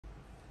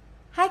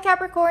Hi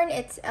Capricorn,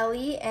 it's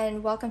Ellie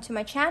and welcome to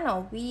my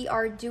channel. We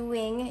are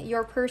doing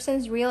your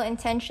person's real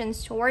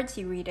intentions towards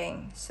you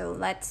reading. So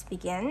let's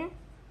begin.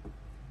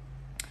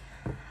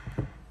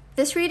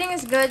 This reading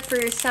is good for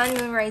your Sun,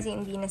 Moon, Rising,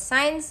 and Venus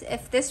signs.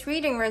 If this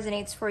reading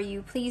resonates for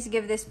you, please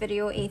give this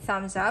video a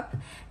thumbs up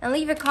and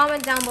leave a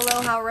comment down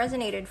below how it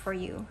resonated for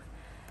you.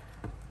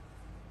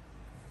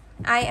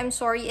 I am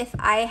sorry if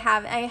I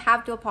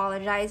have to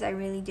apologize, I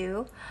really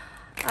do.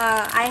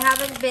 I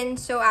haven't been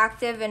so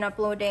active in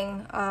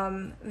uploading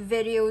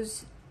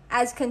videos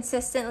as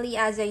consistently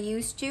as I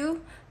used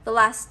to the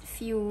last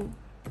 2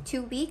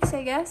 weeks,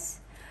 I guess,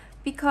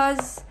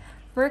 because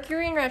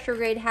Mercury in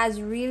retrograde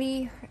has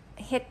really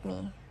hit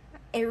me.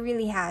 It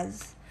really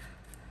has.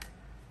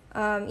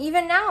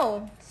 Even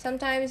now,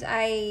 sometimes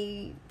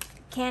I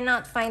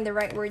cannot find the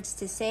right words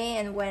to say,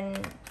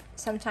 and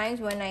sometimes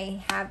when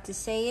I have to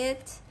say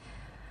it,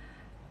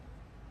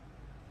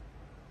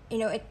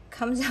 it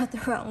comes out the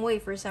wrong way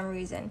for some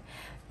reason.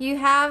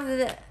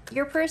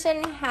 Your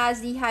person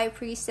has the High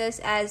Priestess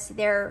as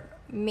their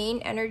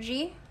main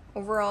energy,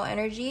 overall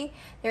energy.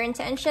 Their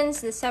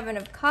intentions, the Seven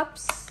of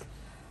Cups,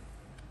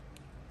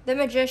 the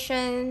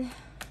Magician,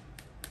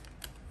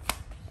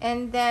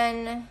 and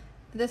then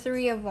the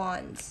Three of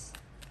Wands.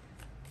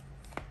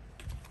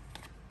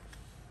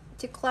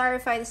 To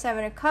clarify the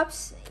Seven of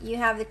Cups, you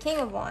have the King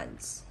of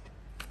Wands.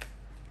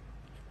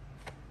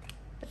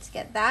 Let's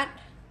get that.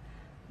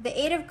 The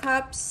Eight of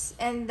Cups,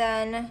 and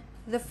then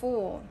the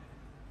Fool.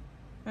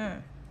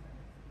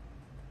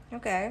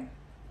 Okay.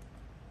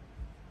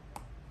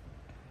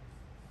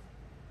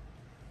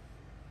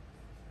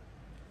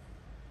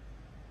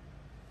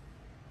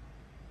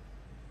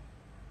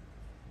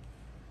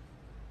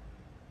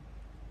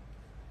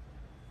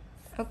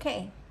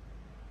 Okay.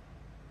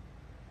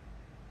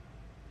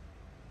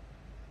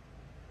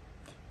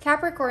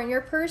 Capricorn,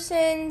 your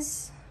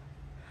person's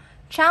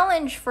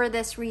challenge for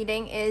this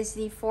reading is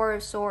the Four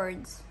of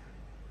Swords.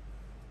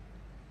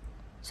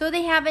 So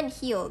they haven't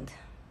healed.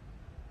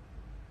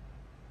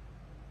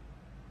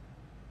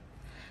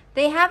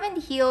 They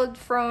haven't healed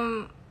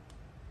from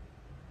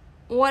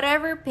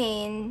whatever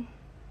pain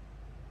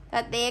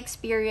that they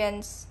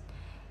experienced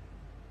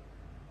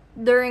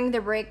during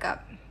the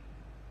breakup.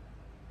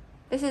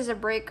 This is a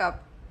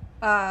breakup.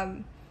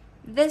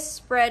 This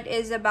spread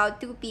is about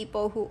two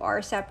people who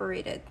are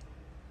separated.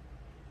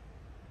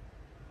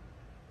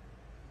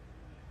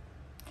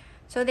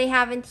 So they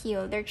haven't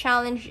healed. Their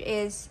challenge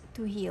is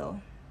to heal.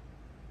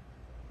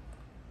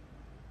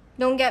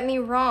 Don't get me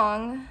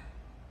wrong.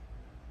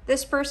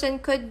 This person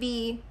could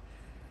be,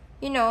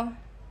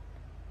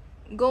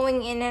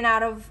 going in and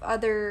out of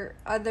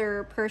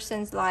other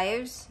person's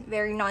lives,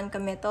 very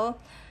non-committal.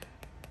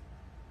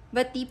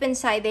 But deep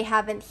inside, they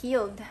haven't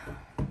healed.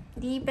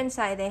 Deep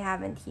inside, they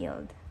haven't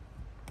healed.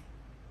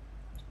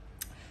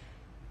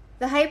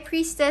 The High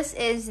Priestess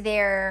is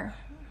their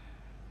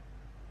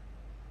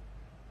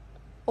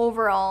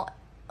overall,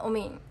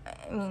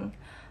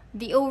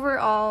 the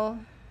overall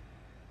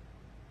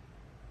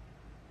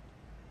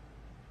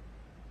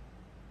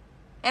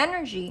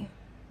energy.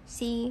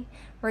 See,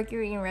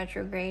 Mercury in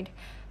retrograde.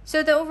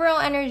 So the overall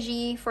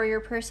energy for your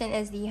person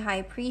is the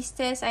High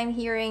Priestess. I'm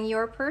hearing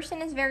your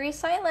person is very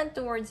silent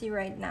towards you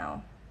right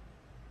now.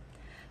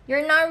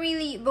 You're not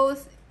really,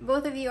 both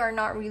of you are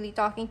not really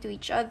talking to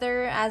each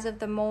other as of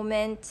the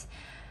moment.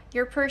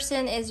 Your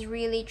person is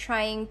really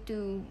trying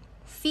to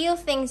feel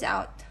things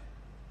out,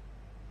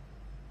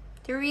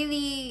 to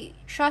really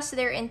trust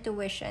their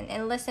intuition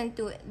and listen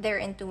to their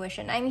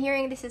intuition. I'm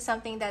hearing this is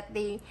something that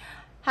they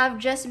have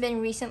just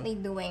been recently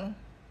doing.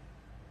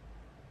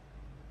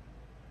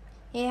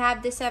 You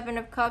have the Seven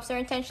of Cups. Their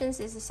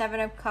intentions is the Seven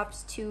of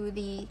Cups to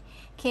the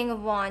King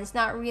of Wands.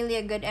 Not really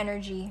a good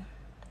energy.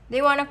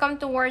 They want to come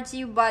towards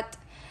you, but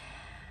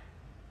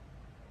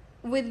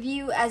with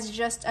you as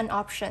just an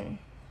option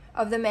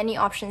of the many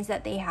options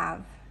that they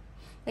have.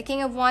 The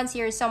King of Wands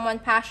here is someone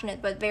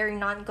passionate but very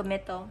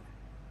non-committal.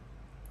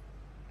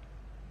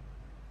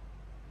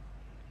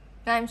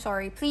 I'm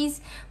sorry. Please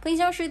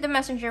don't shoot the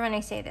messenger when I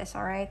say this,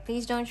 alright?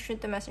 Please don't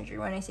shoot the messenger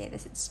when I say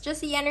this. It's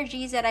just the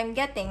energies that I'm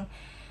getting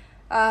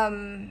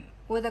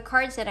with the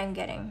cards that I'm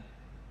getting.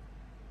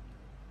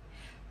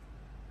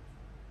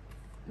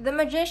 The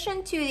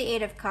Magician to the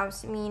Eight of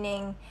Cups,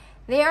 meaning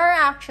they are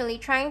actually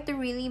trying to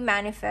really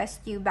manifest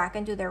you back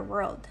into their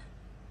world.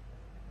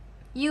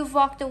 You've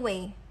walked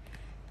away.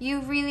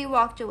 You've really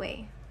walked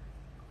away.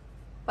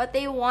 But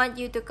they want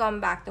you to come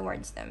back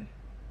towards them.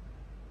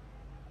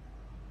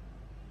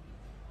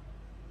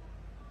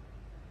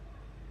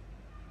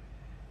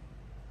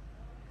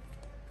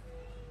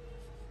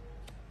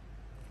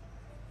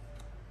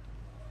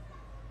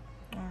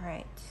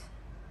 Alright.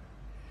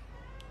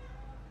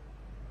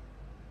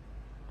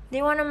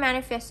 They want to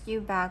manifest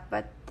you back,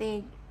 but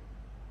they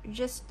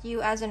just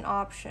you as an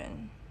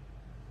option.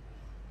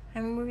 I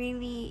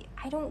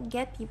don't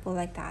get people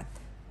like that.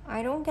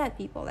 I don't get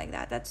people like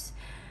that. That's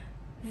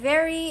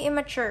very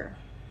immature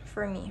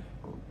for me.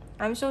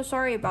 I'm so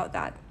sorry about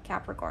that,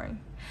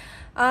 Capricorn.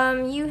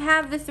 You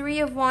have the Three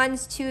of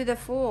Wands to the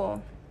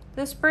Fool.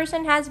 This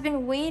person has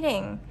been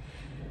waiting.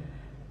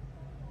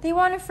 They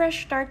want a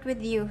fresh start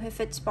with you if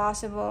it's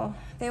possible.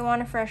 They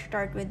want a fresh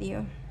start with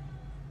you.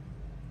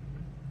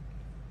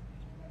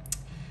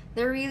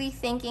 They're really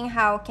thinking,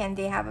 how can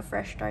they have a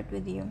fresh start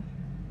with you?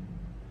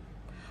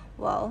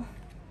 Well,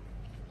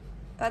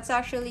 that's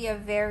actually a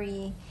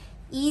very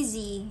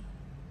easy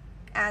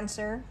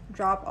answer.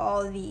 Drop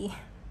all the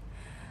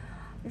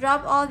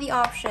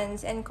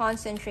options and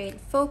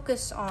concentrate.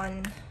 Focus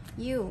on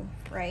you,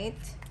 right?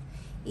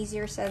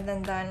 Easier said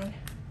than done.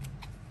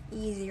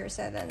 Easier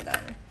said than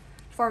done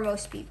for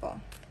most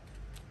people.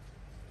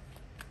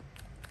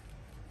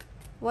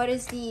 What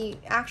is the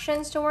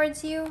actions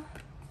towards you?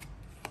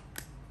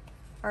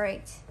 All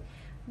right.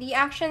 The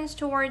actions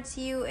towards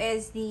you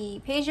is the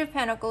Page of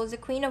Pentacles, the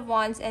Queen of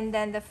Wands, and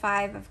then the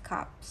Five of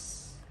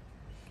Cups.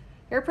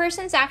 Your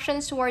person's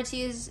actions towards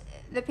you is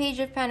the Page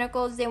of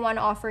Pentacles. They want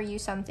to offer you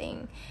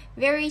something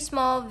very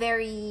small,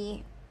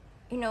 very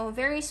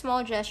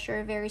small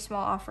gesture, very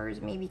small offers,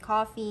 maybe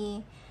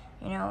coffee,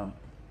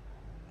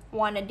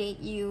 want to date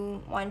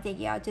you, want to take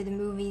you out to the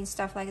movies,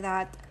 stuff like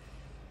that.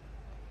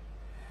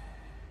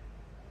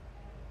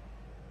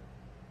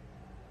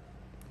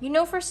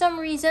 For some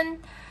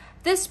reason,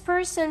 this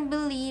person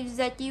believes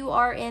that you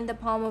are in the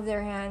palm of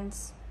their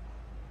hands.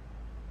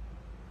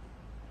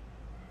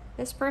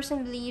 This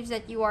person believes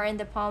that you are in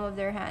the palm of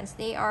their hands.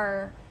 They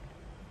are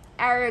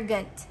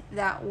arrogant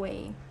that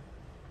way.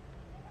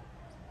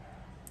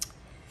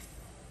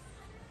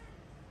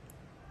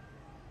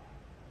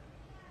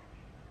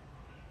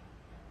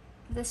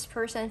 This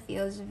person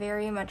feels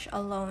very much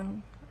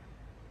alone.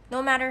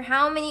 No matter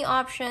how many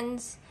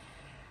options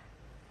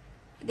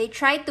they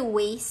try to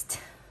waste,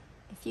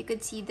 if you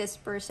could see this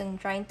person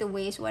trying to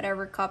waste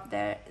whatever cup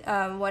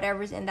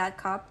whatever's in that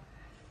cup,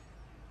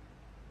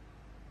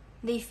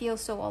 they feel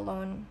so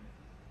alone.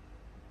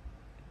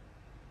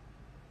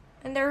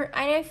 And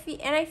I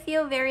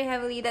feel very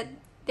heavily that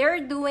they're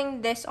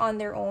doing this on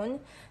their own.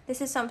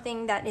 This is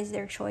something that is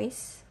their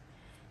choice,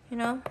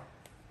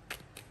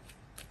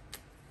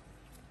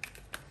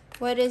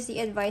 What is the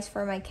advice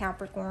for my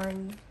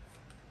Capricorn?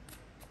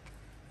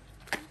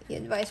 The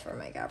advice for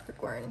my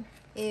Capricorn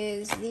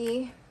is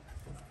the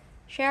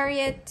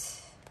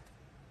Chariot,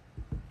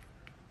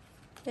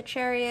 the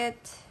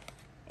Chariot,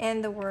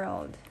 and the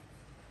World.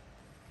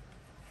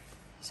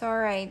 So, all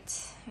right.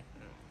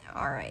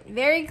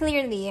 Very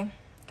clearly,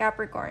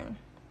 Capricorn.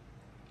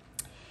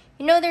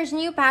 There's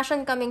new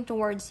passion coming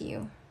towards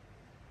you.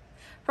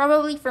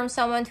 Probably from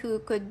someone who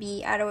could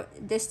be at a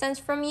distance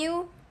from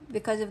you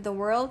because of the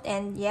World.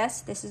 And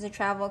yes, this is a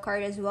travel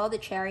card as well, the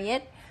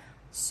Chariot.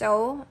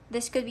 So,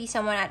 this could be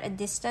someone at a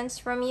distance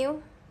from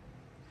you.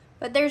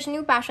 But there's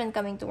new passion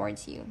coming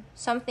towards you.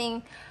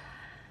 Something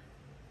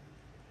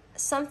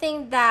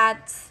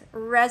that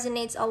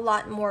resonates a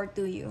lot more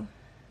to you.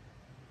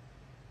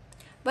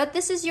 But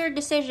this is your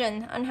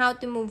decision on how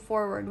to move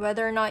forward,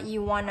 whether or not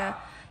you want to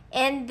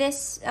end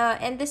this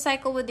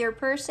cycle with your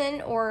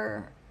person,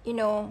 or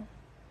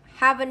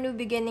have a new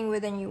beginning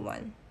with a new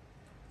one.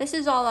 This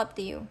is all up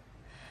to you.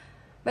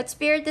 But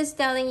Spirit is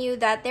telling you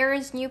that there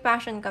is new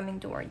passion coming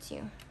towards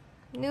you.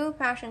 New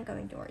passion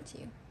coming towards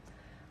you.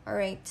 All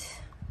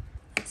right.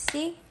 Let's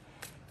see.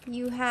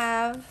 You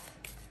have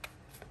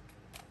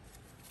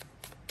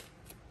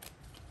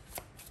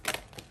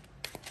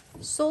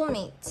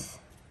soulmate.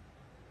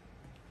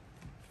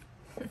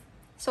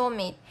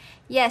 Soulmate.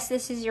 Yes,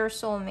 this is your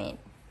soulmate.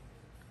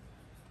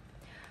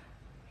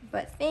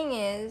 But thing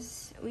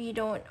is, we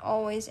don't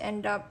always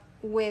end up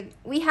with...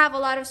 We have a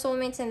lot of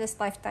soulmates in this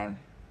lifetime.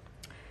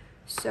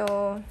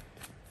 So,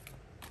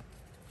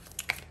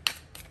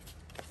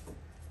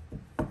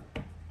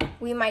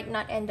 we might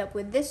not end up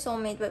with this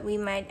soulmate, but we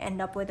might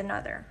end up with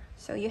another.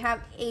 So, you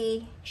have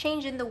a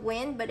change in the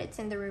wind, but it's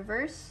in the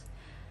reverse.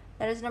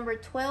 That is number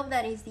 12.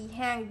 That is the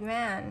Hanged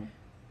Man.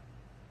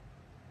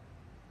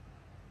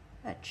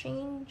 A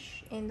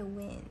change in the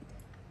wind.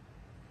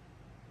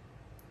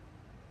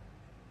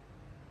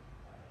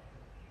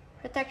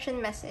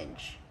 Protection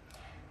message.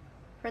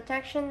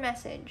 Protection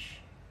message.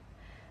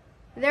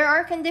 There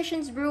are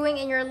conditions brewing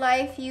in your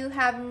life you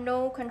have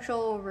no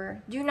control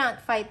over. Do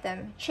not fight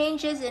them.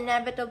 Change is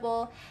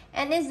inevitable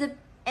and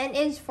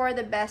is for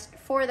the best,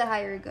 for the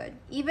higher good.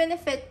 Even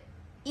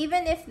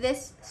if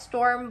this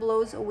storm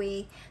blows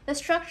away, the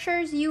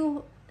structures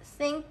you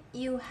think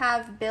you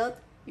have built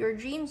your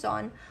dreams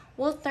on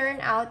will turn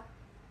out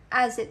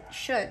as it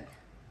should.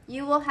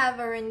 You will have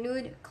a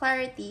renewed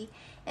clarity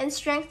and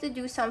strength to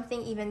do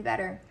something even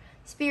better.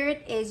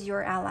 Spirit is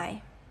your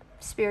ally.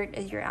 Spirit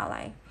is your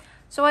ally.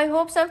 So I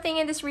hope something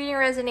in this reading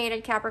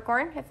resonated,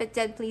 Capricorn. If it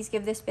did, please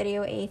give this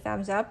video a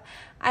thumbs up.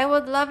 I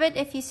would love it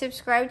if you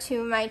subscribe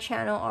to my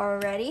channel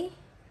already,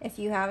 if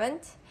you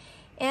haven't.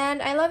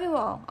 And I love you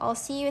all. I'll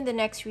see you in the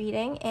next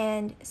reading,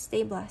 and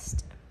stay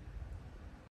blessed.